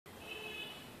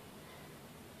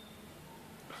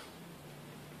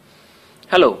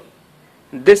Hello,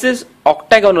 this is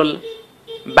Octagonal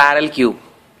Barrel Cube.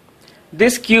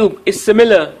 This cube is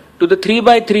similar to the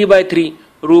 3x3x3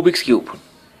 Rubik's Cube.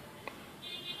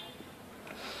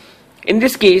 In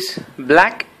this case,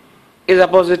 black is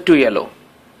opposite to yellow.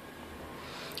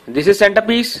 This is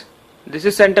centerpiece, this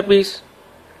is centerpiece,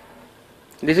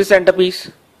 this is centerpiece,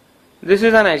 this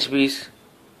is an edge piece,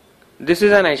 this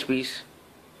is an edge piece,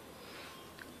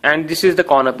 and this is the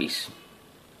corner piece.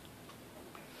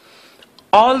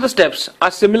 All the steps are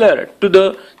similar to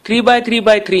the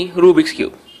 3x3x3 Rubik's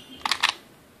Cube.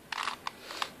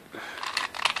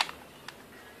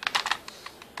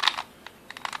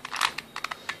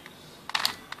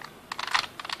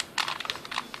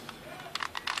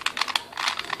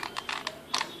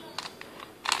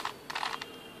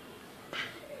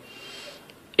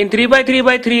 In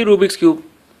 3x3x3 Rubik's Cube,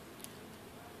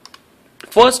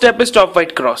 first step is top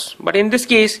white cross, but in this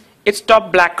case it's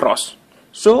top black cross.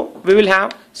 So we will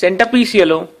have centerpiece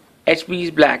yellow, edge piece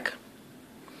black.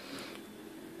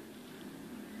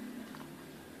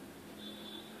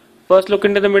 First look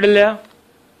into the middle layer.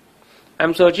 I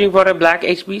am searching for a black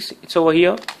edge piece. It's over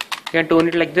here. You can turn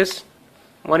it like this.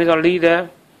 One is already there.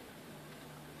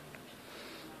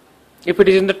 If it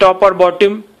is in the top or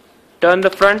bottom, turn the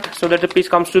front so that the piece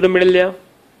comes to the middle layer.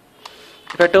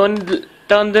 If I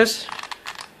turn this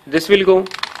will go.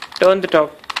 Turn the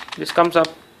top. This comes up.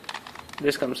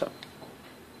 This comes up.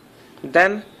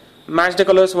 Then match the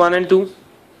colors 1 and 2.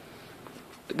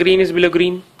 Green is below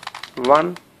green.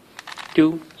 1,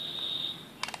 2.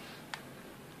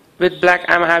 With black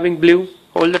I am having blue.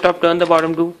 Hold the top, turn the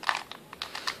bottom 2.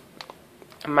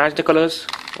 Match the colors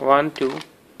 1, 2.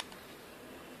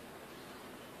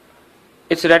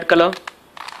 It's red color.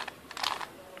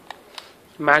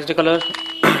 Match the colors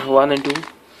 1 and 2.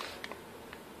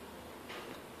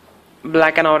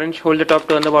 Black and orange. Hold the top,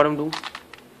 turn the bottom 2.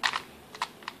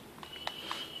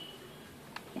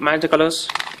 Match the colors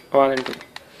 1 and 2.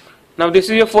 Now this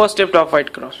is your first step, top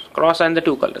white cross and the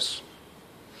two colors.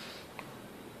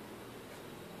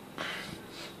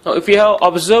 Now if you have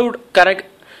observed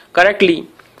correctly,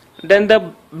 then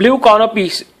the blue corner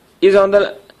piece is on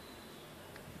the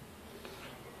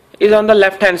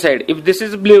left hand side. If this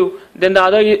is blue, then the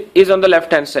other is on the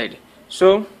left hand side.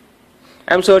 So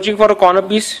I am searching for a corner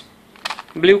piece,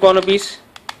 blue corner piece.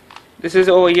 This is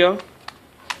over here.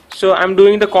 So I am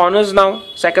doing the corners now.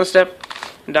 Second step,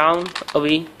 down,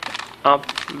 away, up,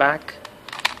 back,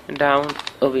 down,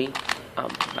 away,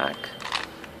 up, back,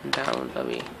 down,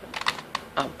 away,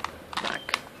 up,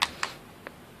 back.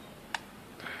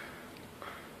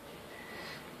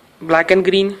 Black and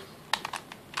green.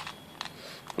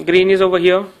 Green is over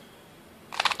here.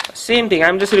 Same thing. I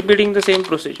am just repeating the same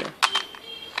procedure.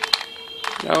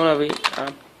 Down, away,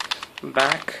 up,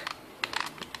 back,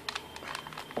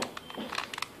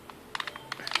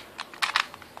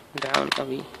 down,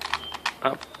 away,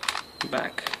 up,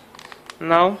 back.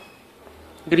 Now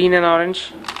green and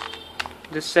orange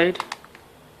this side.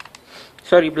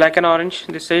 Sorry, black and orange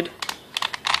this side.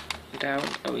 Down,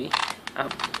 away,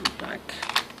 up, back.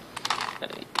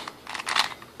 Away.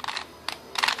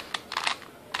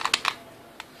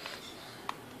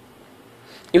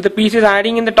 If the piece is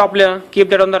hiding in the top layer, keep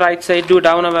that on the right side. Do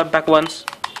down and back once,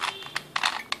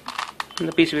 and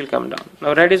the piece will come down.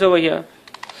 Now red is over here.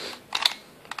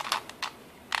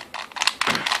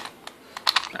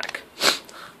 Back.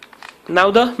 Now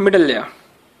the middle layer.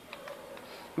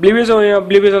 Blue is over here.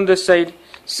 Blue is on this side.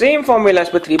 Same formula as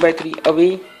per 3x3.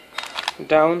 Away,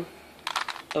 down,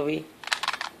 away,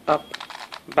 up,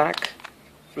 back,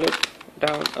 flip,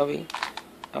 down, away,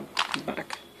 up,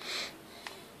 back.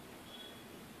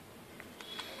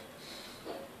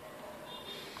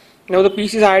 Now the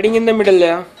piece is hiding in the middle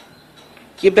layer.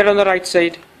 Keep that on the right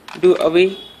side. Do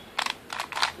away,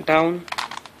 down,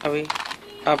 away,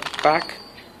 up, back,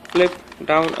 flip,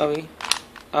 down, away,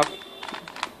 up,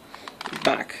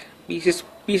 back.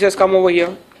 Pieces come over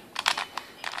here.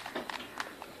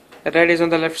 The red is on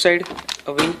the left side.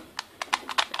 Away,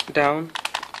 down,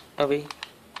 away,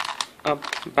 up,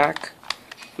 back,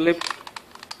 flip,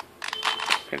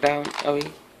 down,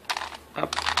 away,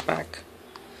 up, back.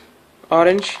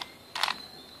 Orange.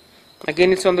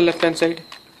 Again it's on the left hand side.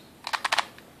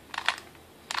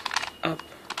 Up,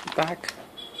 back,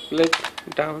 flip,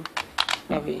 down,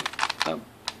 away, up,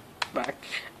 back.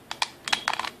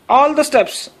 All the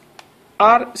steps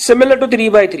are similar to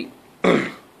 3x3.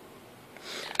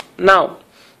 Now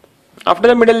after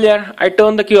the middle layer, I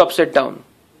turn the cube upside down.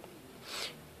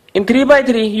 In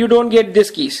 3x3 you don't get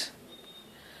this keys.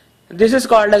 This is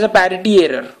called as a parity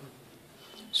error.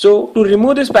 So to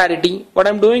remove this parity, what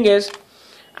I'm doing is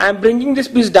I am bringing this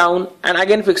piece down and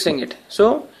again fixing it.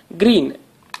 So green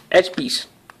edge piece.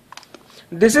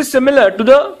 This is similar to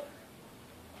the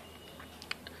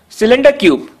cylinder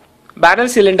cube, barrel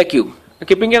cylinder cube.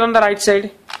 Keeping it on the right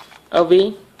side,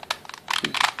 away,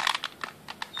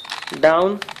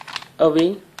 down,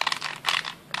 away,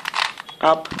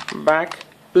 up, back,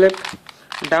 flip,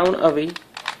 down, away,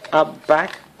 up,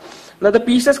 back. Now the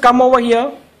pieces come over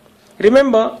here.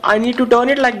 Remember, I need to turn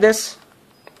it like this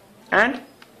and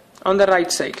on the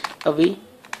right side, away,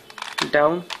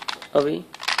 down, away,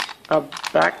 up,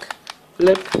 back,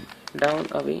 flip, down,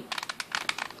 away,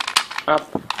 up,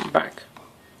 back.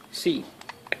 See,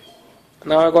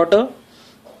 now I got a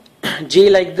J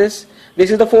like this.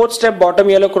 This is the fourth step, bottom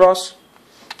yellow cross.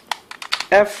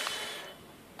 F,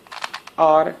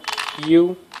 R,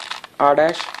 U, R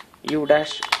dash, U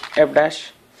dash, F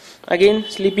dash. Again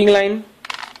sleeping line,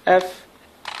 F,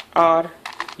 R,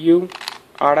 U,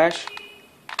 R dash,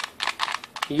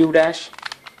 U dash,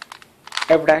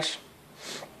 F dash.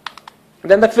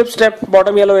 Then the fifth step,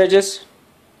 bottom yellow edges.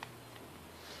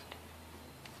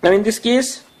 Now in this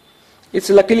case it's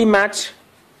luckily matched,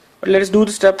 but let us do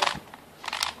the step.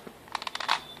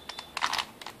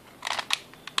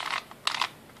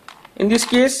 In this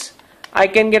case I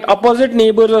can get opposite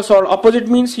neighbors or solve. Opposite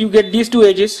means you get these two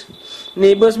edges,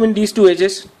 neighbors mean these two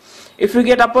edges. If you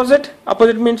get opposite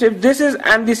means if this is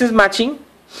and this is matching,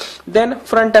 then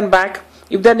front and back.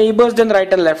 If they're neighbors, then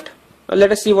right and left. Now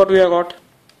let us see what we have got.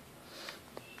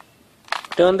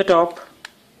 Turn the top.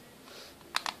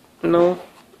 No,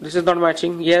 this is not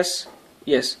matching. Yes,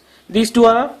 yes. These two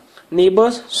are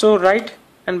neighbors, so right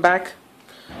and back.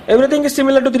 Everything is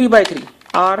similar to 3 by 3.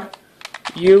 R,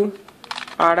 U,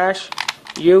 R dash,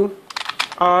 U,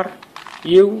 R,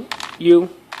 U, U,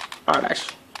 R dash.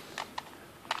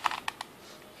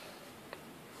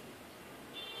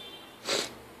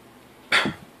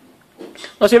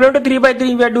 Now similar to 3 by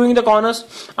 3, we are doing the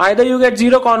corners. Either you get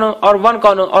 0 corner or 1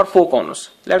 corner or 4 corners.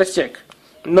 Let us check.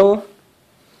 No,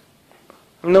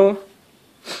 no,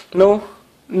 no,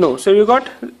 no. So you got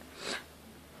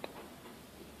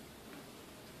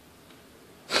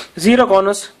 0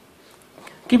 corners.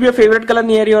 Keep your favorite color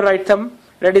near your right thumb.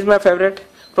 Red is my favorite.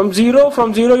 From 0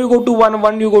 you go to 1,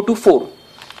 1 you go to 4.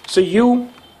 So U,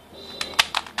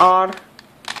 R,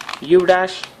 U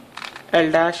dash,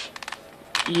 L dash,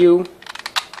 U,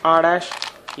 R dash,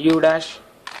 U dash,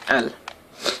 L.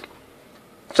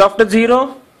 So after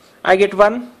 0 I get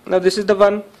 1. Now this is the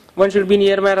 1. 1 should be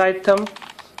near my right thumb.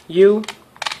 U,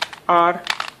 R,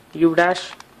 U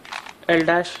dash, L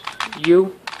dash,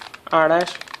 U, R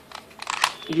dash,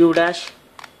 U dash,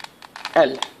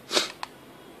 L.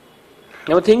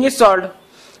 Now the thing is solved.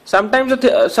 Sometimes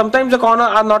the corner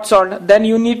are not solved. Then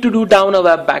you need to do down,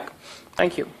 away, back.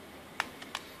 Thank you.